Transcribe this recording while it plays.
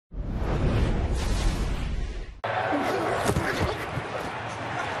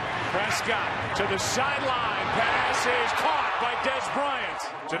Prescott to the sideline. Pass is caught by Dez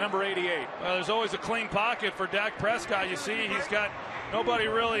Bryant to number 88. Well, there's always a clean pocket for Dak Prescott. You see, he's got nobody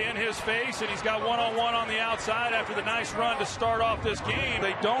really in his face, and he's got one-on-one on the outside after the nice run to start off this game.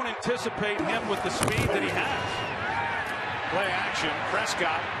 They don't anticipate him with the speed that he has. Play action.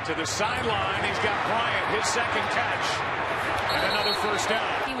 Prescott to the sideline. He's got Bryant, his second catch, and another first down.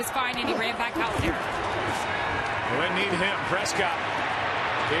 He was fine, and he ran back out there. Well, they need him. Prescott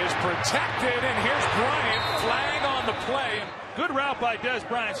is protected, and here's Bryant. Flag on the play. Good route by Dez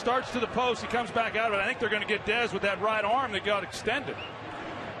Bryant. Starts to the post. He comes back out of it. I think they're going to get Dez with that right arm that got extended.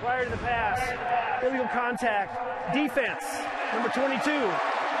 Prior to the pass, illegal contact, defense, number 22.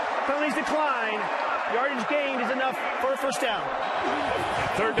 Penalties decline. Yardage gained is enough for a first down.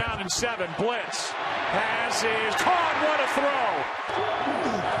 3rd down and 7. Blitz. Pass is caught. What a throw.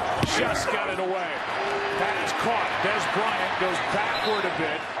 Just got it away. Pass caught. Dez Bryant goes backward a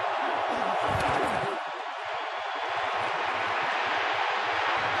bit.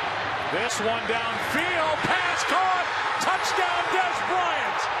 This one downfield. Pass caught. Touchdown, Dez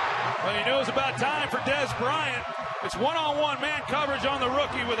Bryant. Well, you knew it was about time for Dez Bryant. It's one-on-one man coverage on the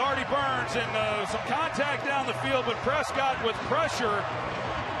rookie with Artie Burns and some contact down the field, but Prescott with pressure.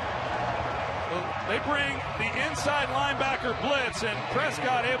 They bring the inside linebacker blitz, and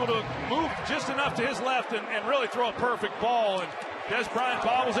Prescott able to move just enough to his left and really throw a perfect ball. And Dez Bryant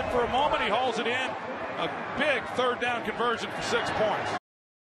bobbles it for a moment. He hauls it in. A big 3rd down conversion for 6 points.